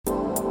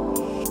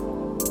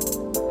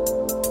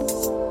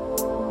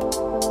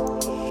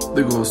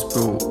The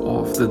Gospel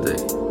of the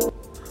Day.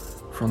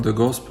 From the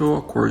Gospel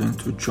according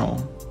to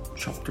John,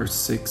 chapter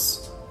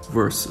 6,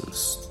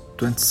 verses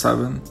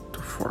 27 to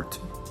 40.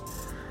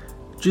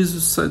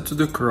 Jesus said to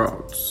the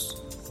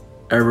crowds,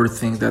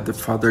 "Everything that the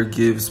Father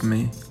gives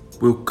me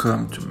will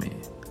come to me,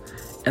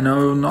 and I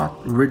will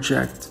not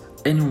reject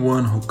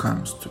anyone who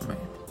comes to me,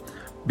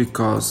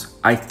 because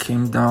I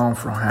came down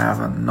from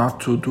heaven not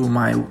to do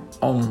my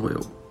own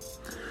will,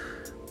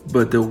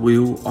 but the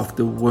will of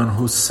the one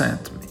who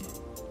sent me.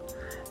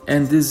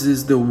 And this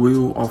is the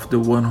will of the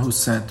one who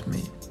sent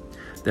me,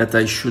 that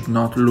I should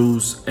not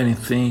lose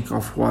anything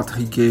of what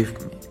he gave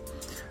me,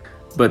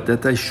 but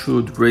that I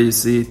should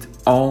raise it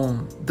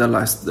on the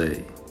last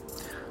day.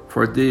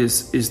 For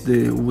this is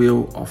the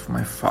will of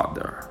my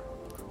Father,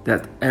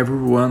 that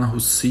everyone who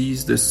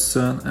sees the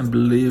Son and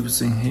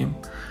believes in him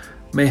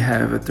may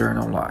have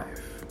eternal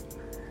life,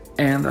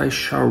 and I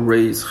shall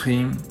raise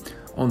him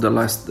on the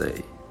last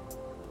day."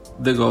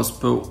 The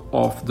Gospel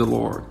of the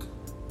Lord.